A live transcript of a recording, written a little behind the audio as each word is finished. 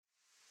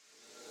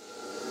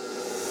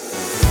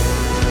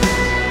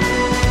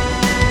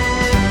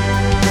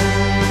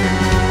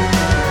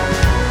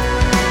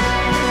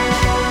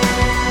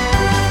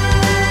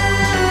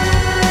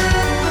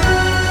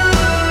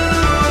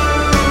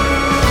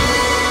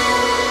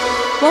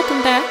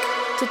Welcome back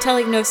to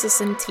Telegnosis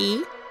and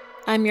Tea.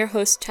 I'm your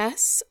host,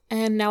 Tess,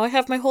 and now I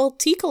have my whole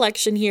tea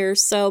collection here,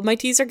 so my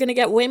teas are going to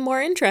get way more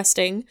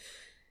interesting.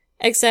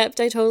 Except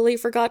I totally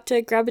forgot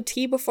to grab a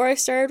tea before I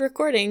started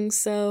recording,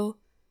 so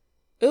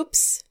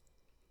oops.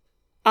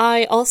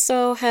 I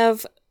also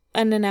have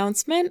an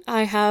announcement.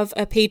 I have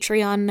a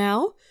Patreon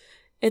now.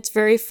 It's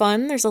very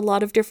fun. There's a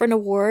lot of different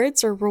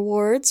awards or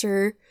rewards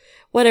or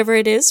whatever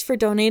it is for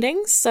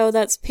donating. So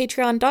that's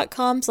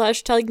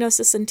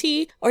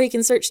patreon.com/telegnosisandtea, or you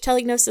can search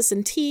Telegnosis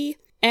and Tea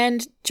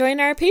and join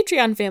our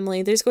Patreon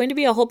family. There's going to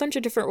be a whole bunch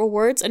of different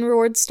rewards, and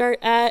rewards start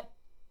at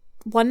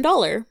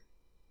 $1.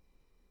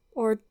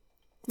 Or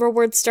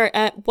rewards start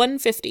at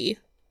 $1.50.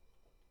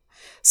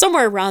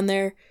 Somewhere around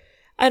there.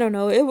 I don't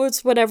know. It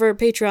was whatever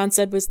Patreon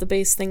said was the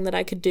base thing that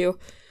I could do.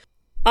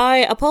 I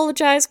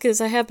apologize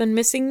because I have been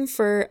missing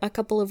for a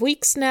couple of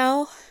weeks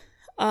now.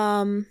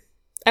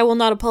 I will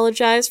not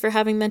apologize for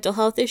having mental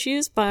health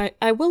issues, but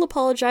I will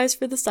apologize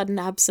for the sudden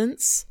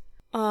absence.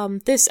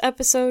 This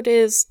episode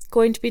is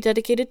going to be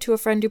dedicated to a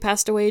friend who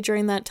passed away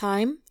during that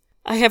time.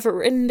 I have it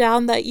written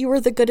down that you were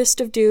the goodest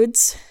of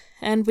dudes,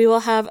 and we will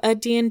have a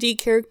D&D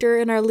character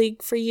in our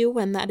league for you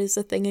when that is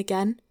a thing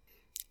again.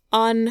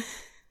 On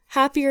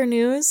happier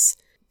news,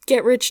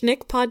 Get Rich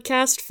Nick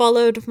podcast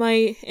followed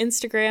my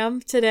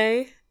Instagram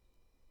today,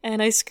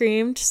 and I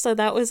screamed, so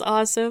that was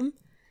awesome.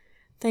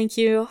 Thank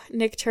you,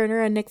 Nick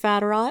Turner and Nick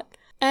Vatterott.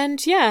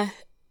 And yeah,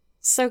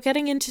 so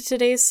getting into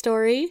today's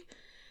story,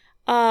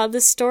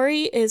 this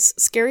story is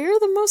scarier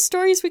than most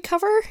stories we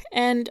cover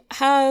and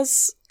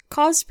has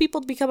caused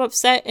people to become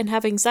upset and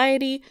have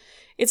anxiety.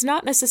 It's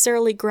not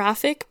necessarily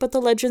graphic, but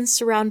the legends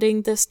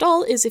surrounding this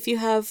doll is if you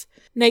have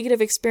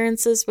negative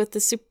experiences with the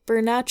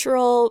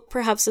supernatural,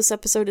 perhaps this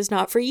episode is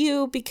not for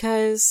you,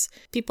 because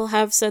people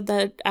have said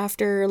that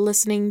after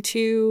listening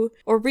to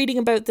or reading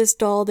about this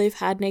doll, they've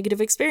had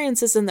negative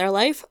experiences in their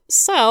life.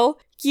 So,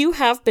 you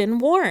have been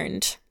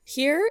warned.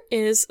 Here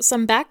is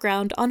some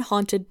background on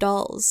haunted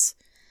dolls.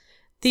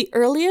 The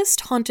earliest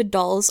haunted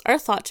dolls are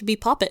thought to be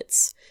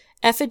puppets,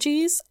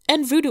 effigies,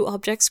 and voodoo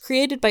objects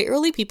created by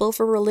early people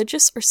for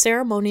religious or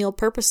ceremonial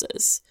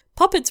purposes.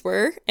 Puppets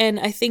were,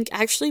 and I think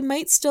actually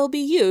might still be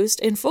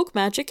used, in folk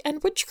magic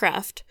and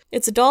witchcraft.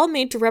 It's a doll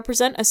made to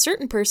represent a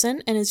certain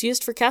person and is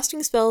used for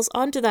casting spells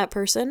onto that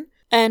person,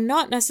 and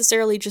not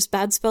necessarily just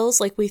bad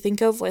spells like we think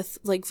of with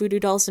like voodoo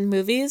dolls in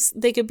movies.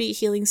 They could be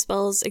healing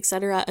spells,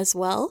 etc. as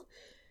well.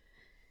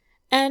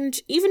 And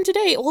even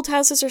today, old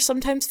houses are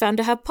sometimes found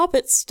to have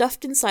puppets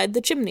stuffed inside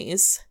the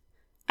chimneys.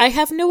 I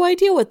have no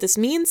idea what this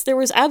means. There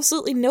was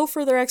absolutely no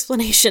further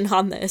explanation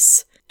on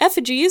this.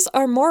 Effigies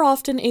are more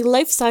often a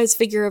life-size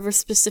figure of a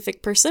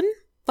specific person,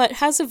 but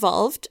has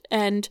evolved,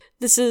 and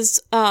this is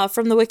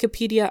from the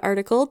Wikipedia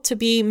article, to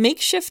be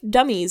makeshift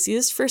dummies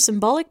used for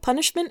symbolic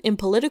punishment in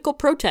political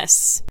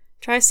protests.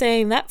 Try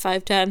saying that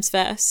 5 times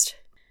fast.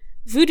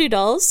 Voodoo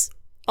dolls,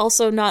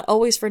 also not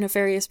always for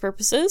nefarious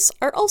purposes,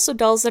 are also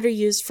dolls that are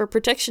used for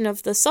protection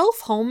of the self,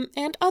 home,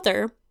 and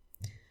other.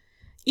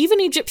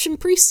 Even Egyptian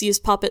priests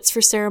used puppets for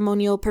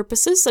ceremonial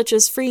purposes, such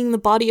as freeing the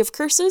body of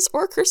curses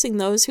or cursing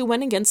those who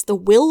went against the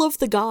will of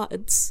the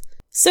gods.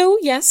 So,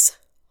 yes,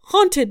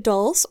 haunted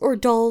dolls, or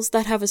dolls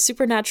that have a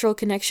supernatural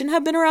connection,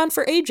 have been around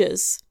for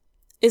ages.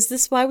 Is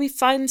this why we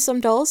find some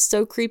dolls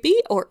so creepy,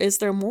 or is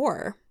there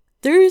more?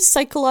 There is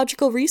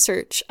psychological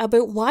research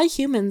about why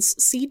humans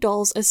see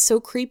dolls as so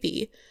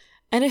creepy,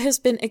 and it has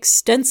been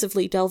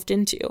extensively delved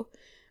into.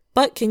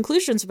 But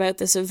conclusions about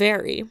this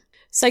vary.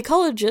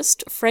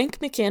 Psychologist Frank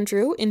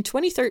McAndrew in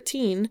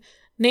 2013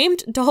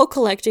 named doll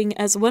collecting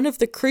as one of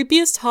the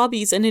creepiest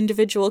hobbies an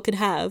individual could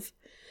have.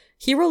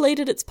 He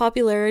related its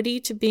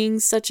popularity to being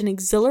such an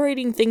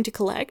exhilarating thing to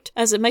collect,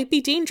 as it might be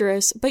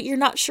dangerous, but you're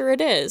not sure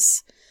it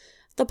is.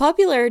 The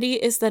popularity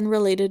is then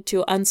related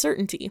to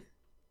uncertainty.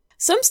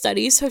 Some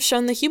studies have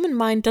shown the human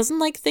mind doesn't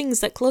like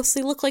things that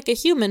closely look like a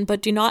human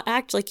but do not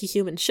act like a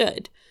human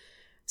should.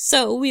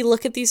 So, we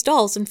look at these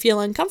dolls and feel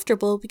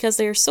uncomfortable because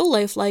they are so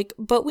lifelike,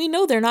 but we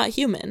know they're not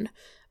human.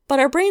 But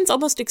our brains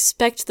almost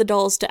expect the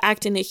dolls to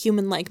act in a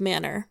human-like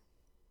manner.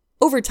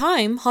 Over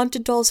time,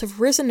 haunted dolls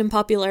have risen in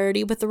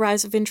popularity with the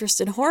rise of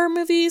interest in horror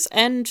movies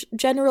and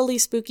generally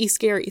spooky,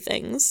 scary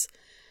things.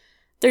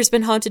 There's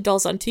been haunted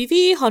dolls on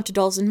TV, haunted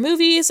dolls in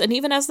movies, and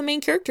even as the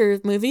main character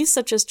of movies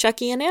such as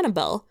Chucky and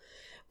Annabelle.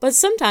 But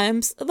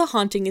sometimes, the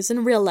haunting is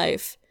in real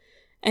life.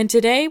 And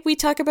today, we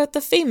talk about the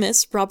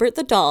famous Robert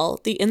the Doll,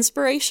 the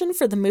inspiration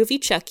for the movie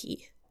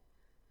Chucky.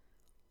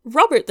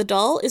 Robert the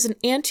Doll is an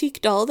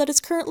antique doll that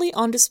is currently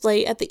on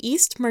display at the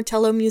East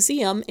Martello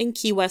Museum in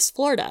Key West,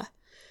 Florida.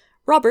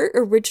 Robert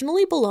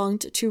originally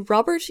belonged to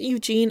Robert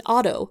Eugene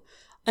Otto,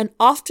 an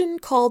often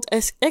called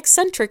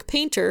eccentric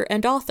painter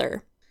and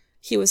author.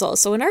 He was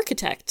also an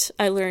architect,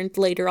 I learned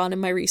later on in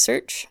my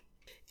research.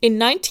 In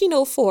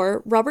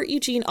 1904, Robert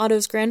Eugene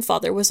Otto's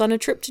grandfather was on a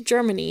trip to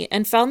Germany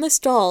and found this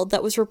doll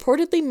that was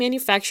reportedly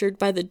manufactured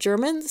by the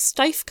German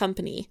Steiff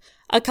Company,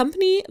 a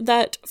company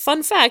that,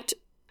 fun fact,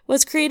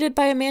 was created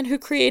by a man who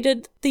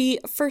created the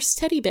first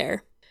teddy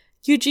bear.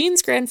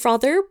 Eugene's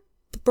grandfather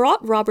Keith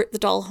brought Robert the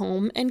doll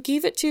home and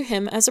gave it to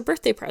him as a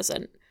birthday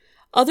present.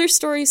 Other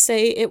stories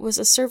say it was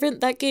a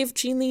servant that gave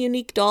Jean the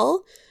unique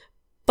doll,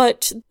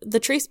 but the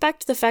trace back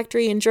to the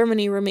factory in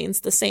Germany remains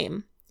the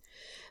same.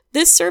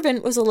 This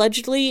servant was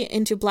allegedly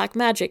into black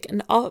magic,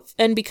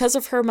 and because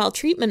of her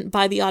maltreatment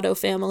by the Otto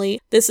family,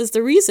 this is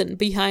the reason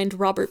behind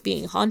Robert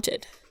being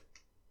haunted.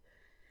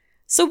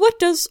 So what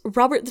does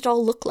Robert the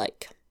doll look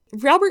like?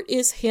 Robert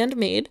is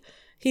handmade.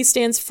 He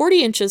stands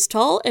 40 inches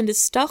tall and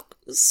is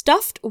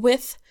stuffed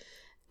with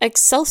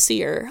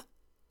excelsior,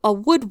 a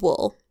wood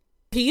wool.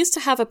 He used to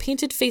have a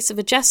painted face of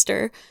a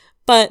jester,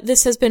 but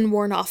this has been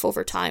worn off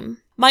over time.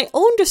 My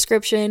own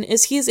description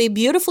is he is a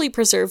beautifully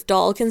preserved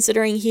doll,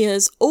 considering he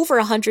is over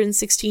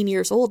 116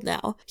 years old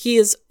now. He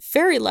is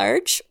very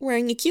large,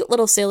 wearing a cute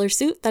little sailor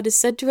suit that is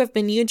said to have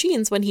been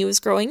Eugene's when he was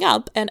growing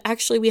up, and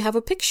actually we have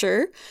a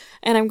picture,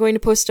 and I'm going to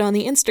post it on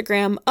the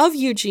Instagram, of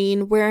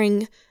Eugene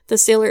wearing the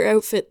sailor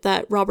outfit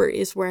that Robert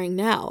is wearing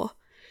now.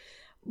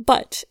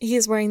 But he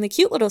is wearing the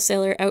cute little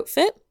sailor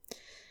outfit,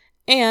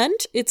 and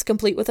it's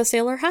complete with a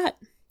sailor hat.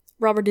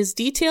 Robert is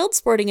detailed,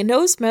 sporting a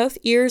nose, mouth,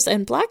 ears,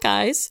 and black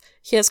eyes.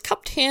 He has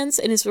cupped hands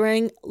and is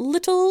wearing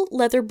little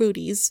leather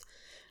booties.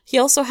 He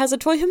also has a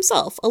toy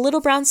himself, a little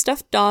brown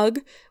stuffed dog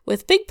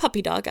with big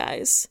puppy dog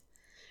eyes.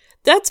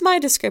 That's my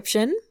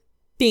description,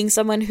 being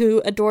someone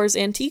who adores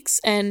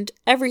antiques and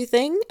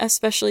everything,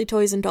 especially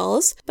toys and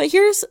dolls. But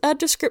here's a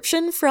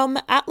description from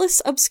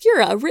Atlas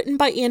Obscura, written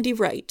by Andy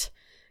Wright.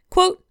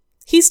 Quote,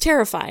 "He's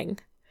terrifying.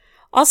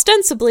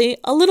 Ostensibly,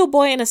 a little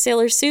boy in a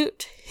sailor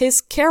suit, his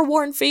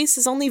careworn face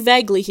is only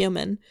vaguely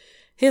human.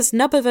 His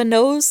nub of a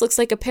nose looks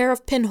like a pair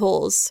of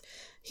pinholes.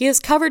 He is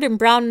covered in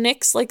brown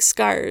nicks like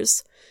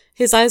scars.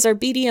 His eyes are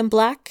beady and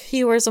black.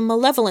 He wears a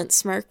malevolent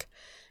smirk.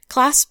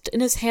 Clasped in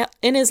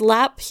his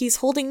lap, he's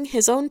holding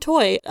his own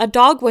toy, a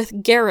dog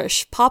with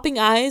garish, popping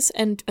eyes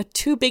and a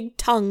too big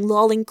tongue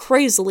lolling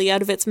crazily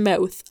out of its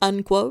mouth,"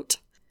 unquote.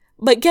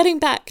 But getting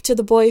back to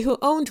the boy who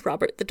owned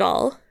Robert the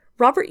doll,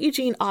 Robert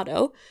Eugene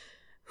Otto,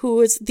 who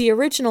was the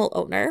original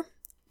owner,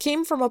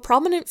 came from a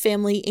prominent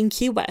family in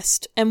Key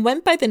West and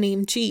went by the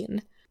name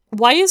Gene.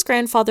 Why his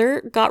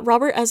grandfather got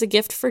Robert as a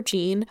gift for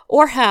Gene,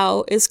 or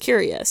how, is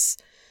curious.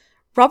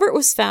 Robert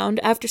was found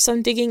after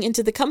some digging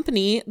into the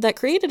company that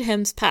created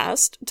him's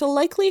past to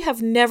likely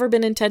have never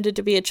been intended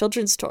to be a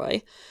children's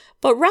toy,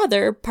 but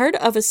rather part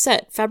of a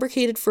set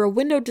fabricated for a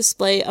window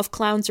display of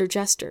clowns or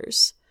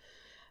jesters.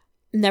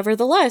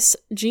 Nevertheless,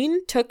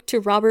 Gene took to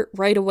Robert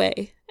right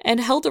away, and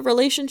held a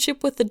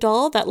relationship with the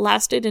doll that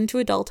lasted into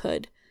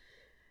adulthood.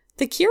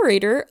 The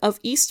curator of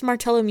East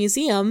Martello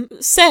Museum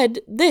said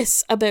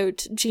this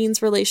about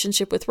Gene's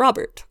relationship with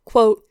Robert,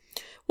 quote,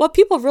 "What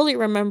people really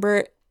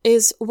remember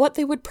is what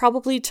they would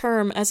probably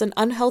term as an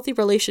unhealthy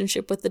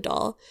relationship with the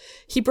doll.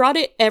 He brought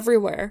it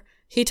everywhere.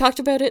 He talked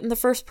about it in the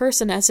first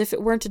person as if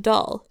it weren't a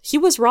doll. He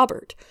was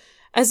Robert,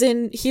 as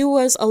in he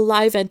was a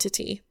live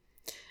entity.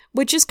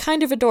 Which is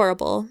kind of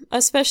adorable,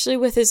 especially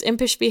with his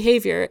impish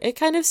behavior. It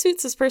kind of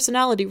suits his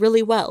personality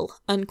really well,"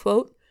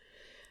 unquote.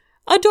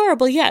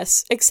 Adorable,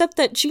 yes, except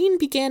that Gene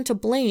began to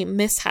blame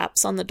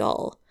mishaps on the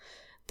doll.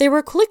 They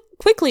were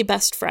quickly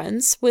best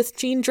friends, with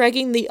Gene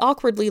dragging the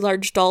awkwardly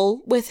large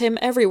doll with him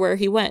everywhere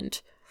he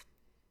went.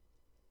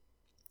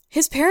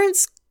 His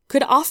parents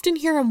could often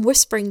hear him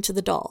whispering to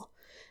the doll,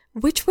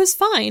 which was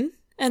fine,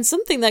 and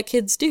something that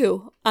kids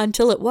do,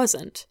 until it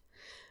wasn't.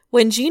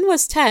 When Gene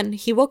was 10,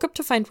 he woke up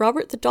to find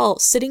Robert the doll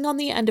sitting on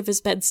the end of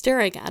his bed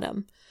staring at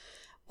him.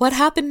 What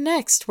happened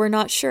next, we're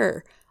not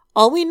sure.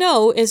 All we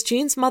know is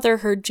Gene's mother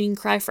heard Gene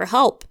cry for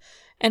help,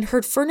 and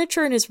heard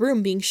furniture in his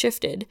room being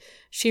shifted.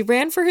 She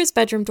ran for his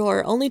bedroom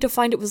door, only to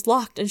find it was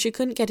locked and she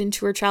couldn't get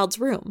into her child's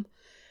room.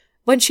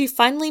 When she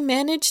finally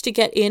managed to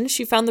get in,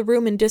 she found the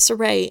room in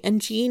disarray,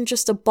 and Gene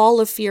just a ball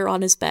of fear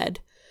on his bed.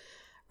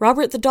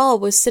 Robert the doll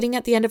was sitting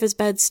at the end of his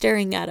bed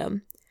staring at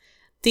him.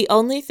 The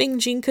only thing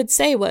Gene could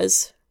say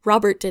was,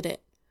 "Robert did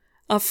it,"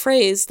 a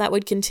phrase that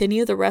would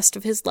continue the rest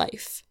of his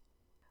life.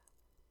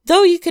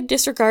 Though you could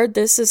disregard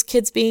this as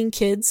kids being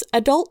kids,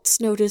 adults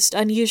noticed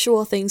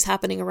unusual things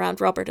happening around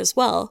Robert as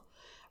well.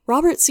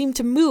 Robert seemed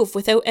to move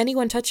without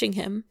anyone touching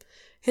him.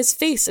 His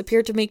face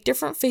appeared to make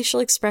different facial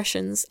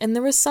expressions, and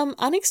there was some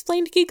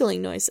unexplained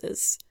giggling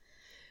noises.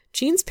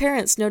 Gene's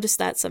parents noticed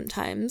that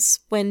sometimes.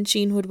 When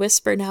Gene would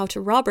whisper now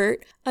to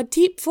Robert, a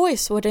deep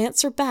voice would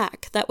answer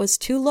back that was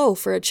too low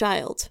for a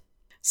child.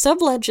 Some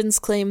legends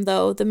claim,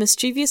 though, the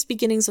mischievous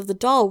beginnings of the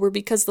doll were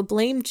because the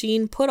blame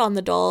Gene put on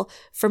the doll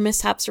for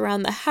mishaps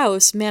around the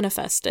house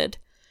manifested.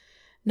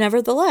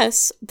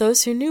 Nevertheless,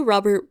 those who knew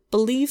Robert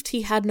believed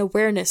he had an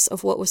awareness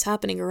of what was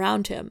happening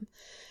around him.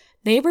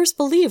 Neighbors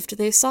believed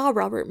they saw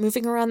Robert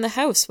moving around the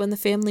house when the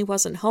family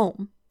wasn't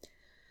home.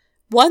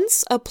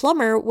 Once, a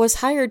plumber was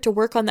hired to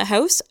work on the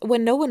house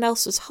when no one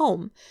else was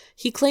home.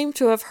 He claimed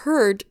to have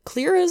heard,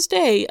 clear as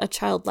day, a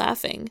child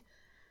laughing.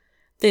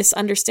 This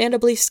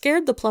understandably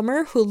scared the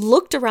plumber, who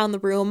looked around the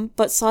room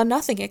but saw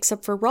nothing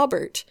except for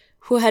Robert,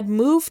 who had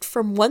moved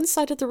from one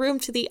side of the room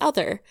to the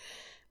other,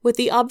 with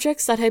the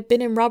objects that had been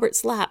in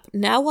Robert's lap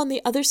now on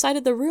the other side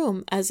of the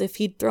room as if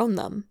he'd thrown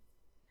them.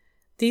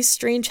 These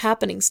strange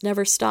happenings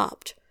never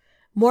stopped.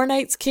 More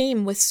nights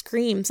came with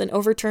screams and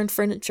overturned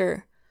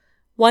furniture.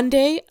 One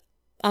day,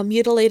 a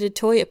mutilated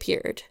toy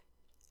appeared,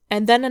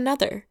 and then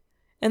another,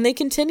 and they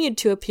continued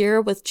to appear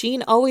with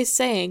Jean always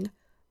saying,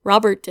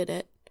 "Robert did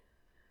it."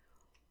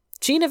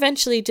 Jean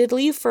eventually did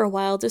leave for a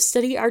while to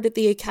study art at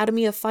the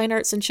Academy of Fine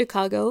Arts in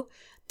Chicago,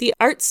 the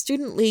Art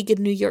Student League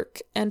in New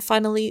York, and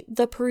finally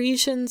the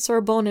Parisian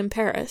Sorbonne in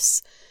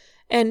Paris.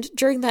 And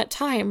during that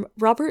time,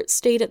 Robert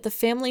stayed at the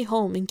family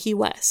home in Key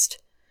West.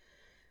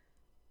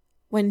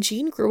 When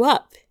Jean grew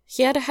up,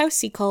 he had a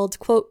house he called,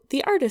 quote,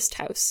 the Artist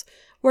House,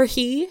 where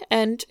he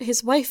and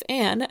his wife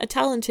Anne, a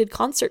talented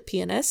concert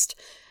pianist,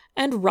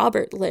 and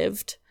Robert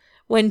lived.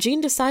 When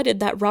Jean decided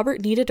that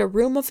Robert needed a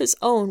room of his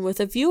own with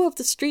a view of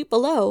the street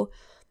below,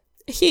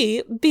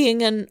 he,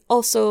 being an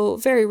also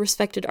very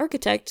respected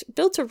architect,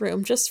 built a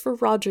room just for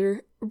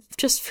Robert.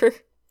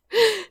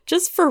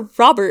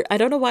 I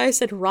don't know why I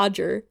said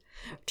Roger.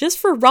 Just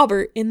for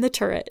Robert in the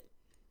turret.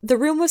 The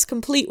room was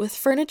complete with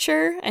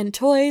furniture and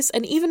toys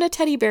and even a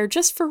teddy bear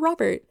just for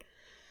Robert.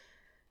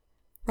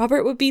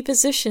 Robert would be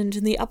positioned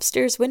in the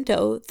upstairs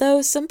window,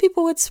 though some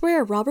people would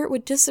swear Robert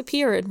would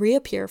disappear and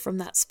reappear from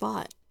that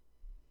spot.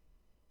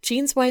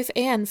 Jean's wife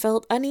Anne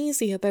felt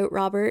uneasy about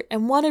Robert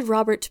and wanted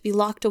Robert to be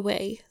locked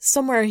away,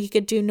 somewhere he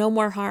could do no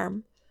more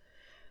harm.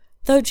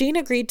 Though Jean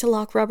agreed to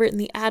lock Robert in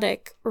the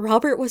attic,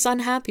 Robert was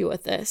unhappy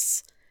with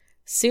this.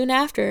 Soon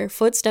after,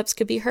 footsteps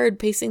could be heard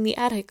pacing the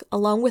attic,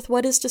 along with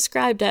what is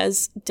described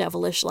as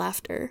devilish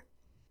laughter.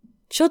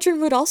 Children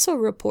would also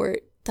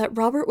report that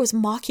Robert was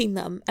mocking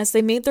them as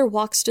they made their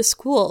walks to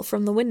school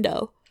from the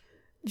window.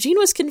 Jean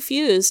was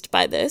confused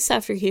by this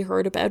after he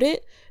heard about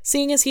it,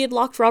 seeing as he had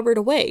locked Robert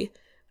away,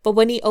 but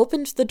when he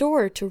opened the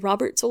door to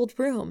Robert's old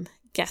room,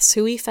 guess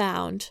who he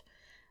found?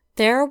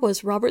 There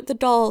was Robert the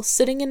doll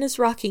sitting in his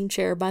rocking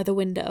chair by the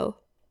window.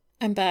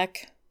 I'm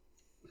back.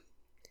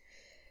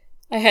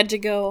 I had to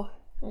go...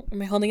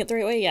 Am I holding it the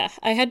right way? Yeah.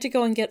 I had to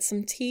go and get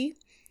some tea.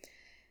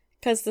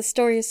 Because the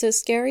story is so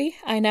scary,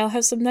 I now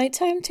have some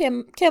nighttime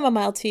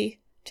chamomile tea.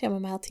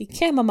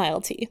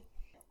 Chamomile tea.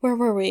 Where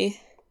were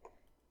we?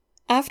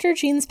 After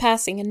Jean's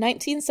passing in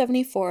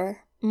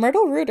 1974,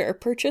 Myrtle Reuter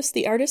purchased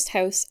the Artist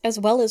House as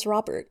well as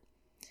Robert.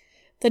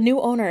 The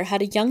new owner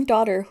had a young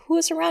daughter who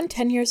was around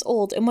 10 years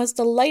old and was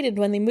delighted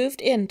when they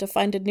moved in to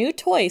find a new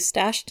toy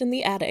stashed in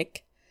the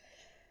attic.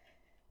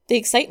 The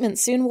excitement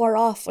soon wore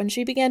off when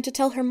she began to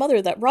tell her mother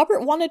that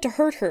Robert wanted to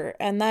hurt her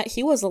and that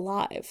he was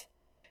alive.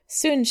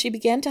 Soon she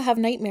began to have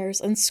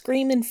nightmares and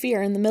scream in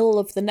fear in the middle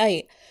of the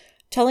night,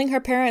 telling her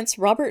parents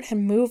Robert had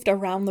moved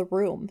around the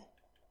room.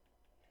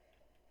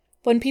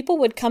 When people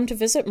would come to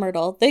visit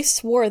Myrtle, they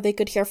swore they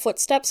could hear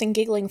footsteps and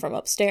giggling from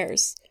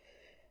upstairs.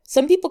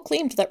 Some people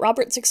claimed that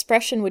Robert's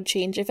expression would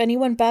change if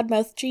anyone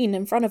badmouthed Jean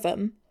in front of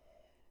him.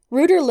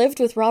 Reuter lived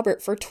with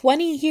Robert for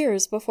 20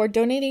 years before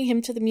donating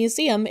him to the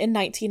museum in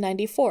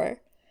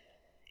 1994.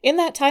 In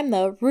that time,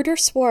 though, Reuter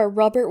swore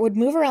Robert would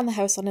move around the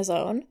house on his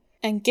own,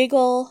 and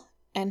giggle,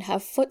 and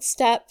have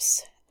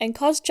footsteps, and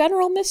cause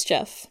general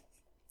mischief.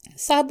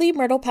 Sadly,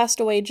 Myrtle passed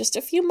away just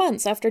a few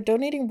months after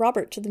donating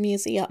Robert to the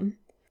museum.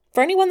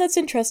 For anyone that's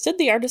interested,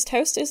 the Artist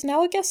House is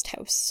now a guest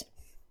house.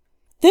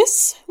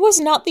 This was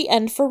not the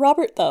end for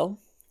Robert, though.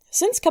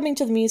 Since coming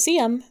to the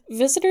museum,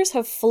 visitors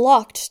have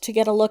flocked to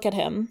get a look at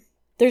him.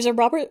 There's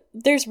Robert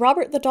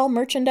the Doll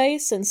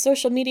merchandise and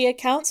social media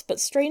accounts, but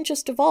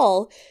strangest of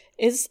all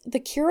is the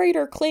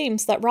curator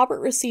claims that Robert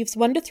receives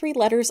 1 to 3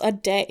 letters a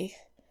day.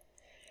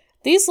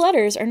 These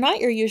letters are not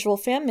your usual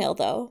fan mail,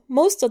 though.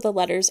 Most of the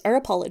letters are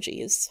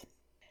apologies.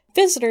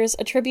 Visitors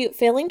attribute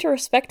failing to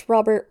respect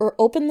Robert or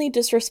openly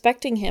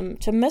disrespecting him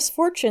to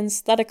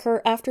misfortunes that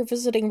occur after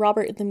visiting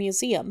Robert in the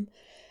museum,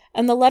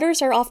 and the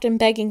letters are often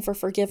begging for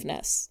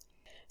forgiveness.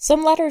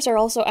 Some letters are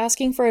also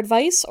asking for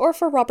advice or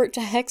for Robert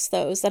to hex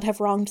those that have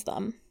wronged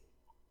them.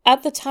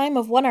 At the time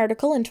of one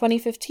article in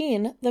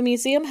 2015, the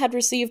museum had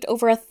received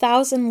over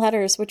 1,000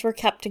 letters which were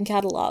kept and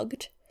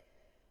catalogued.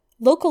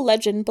 Local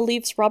legend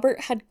believes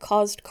Robert had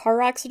caused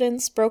car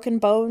accidents, broken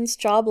bones,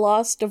 job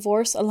loss,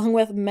 divorce, along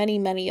with many,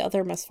 many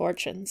other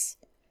misfortunes.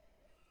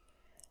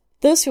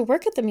 Those who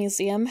work at the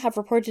museum have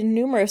reported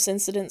numerous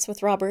incidents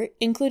with Robert,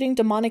 including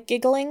demonic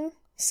giggling,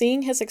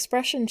 seeing his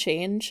expression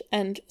change,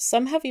 and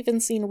some have even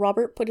seen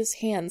Robert put his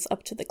hands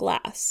up to the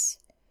glass.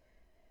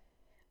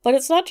 But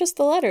it's not just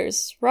the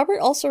letters.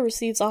 Robert also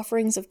receives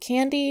offerings of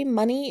candy,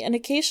 money, and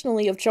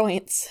occasionally of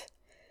joints.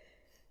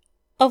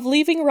 Of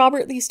leaving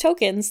Robert these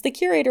tokens, the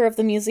curator of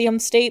the museum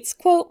states,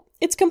 quote,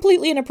 "It's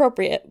completely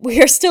inappropriate.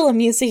 We are still a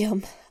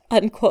museum,"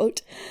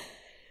 unquote.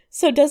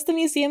 So does the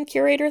museum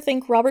curator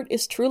think Robert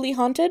is truly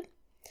haunted?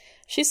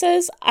 She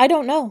says, "I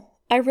don't know.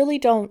 I really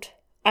don't.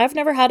 I've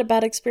never had a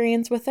bad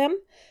experience with him.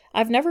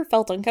 I've never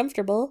felt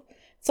uncomfortable.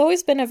 It's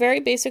always been a very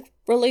basic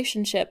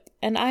relationship,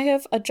 and I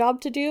have a job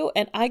to do,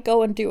 and I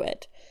go and do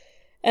it.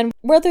 And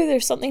whether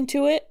there's something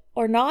to it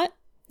or not,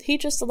 he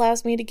just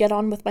allows me to get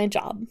on with my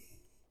job."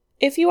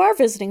 If you are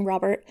visiting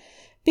Robert,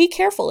 be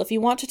careful if you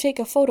want to take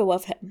a photo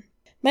of him.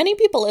 Many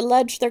people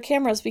allege their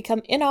cameras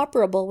become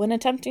inoperable when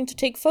attempting to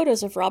take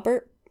photos of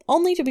Robert,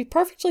 only to be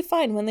perfectly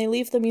fine when they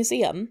leave the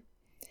museum.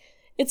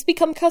 It's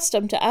become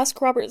custom to ask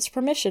Robert's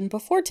permission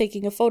before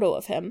taking a photo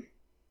of him.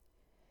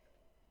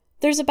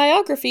 There's a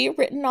biography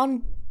written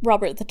on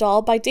Robert the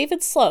doll by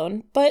David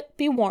Sloan, but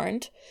be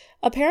warned,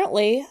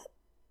 apparently,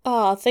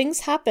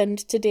 things happened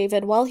to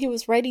David while he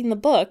was writing the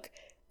book,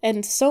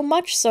 and so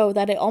much so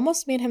that it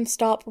almost made him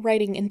stop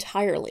writing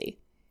entirely.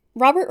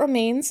 Robert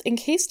remains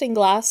encased in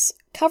glass,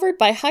 covered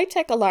by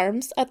high-tech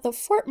alarms at the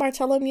Fort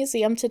Martello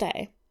Museum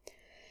today.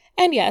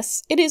 And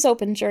yes, it is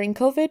open during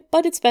COVID,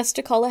 but it's best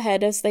to call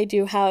ahead as they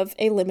do have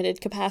a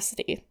limited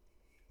capacity.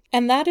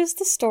 And that is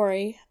the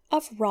story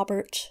of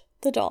Robert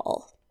the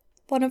doll,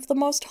 one of the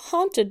most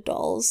haunted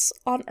dolls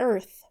on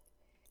Earth.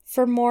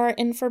 For more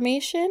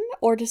information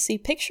or to see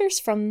pictures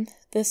from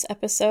this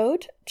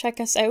episode, check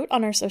us out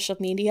on our social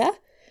media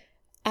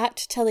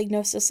at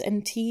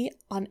TellignosisNT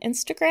on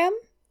Instagram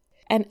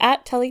and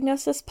at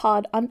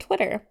TellignosisPod on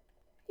Twitter.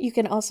 You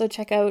can also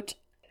check out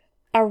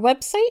our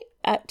website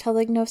at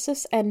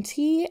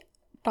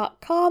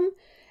TellignosisNT.com,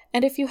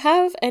 and if you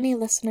have any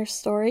listener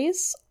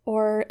stories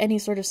or any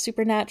sort of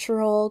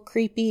supernatural,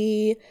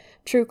 creepy,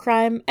 true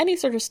crime, any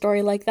sort of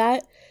story like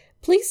that,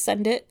 please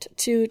send it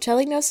to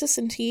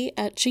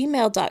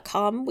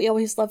TellignosisNT@gmail.com. We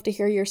always love to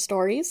hear your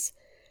stories.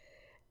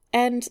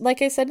 And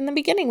like I said in the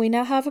beginning, we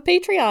now have a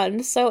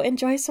Patreon, so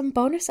enjoy some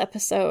bonus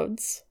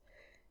episodes.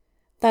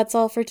 That's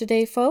all for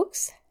today,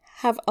 folks.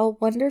 Have a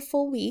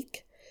wonderful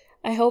week.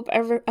 I hope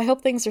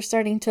things are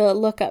starting to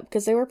look up,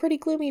 because they were pretty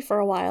gloomy for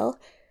a while.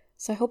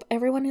 So I hope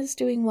everyone is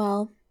doing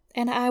well,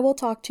 and I will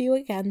talk to you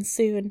again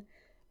soon.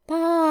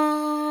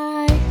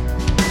 Bye!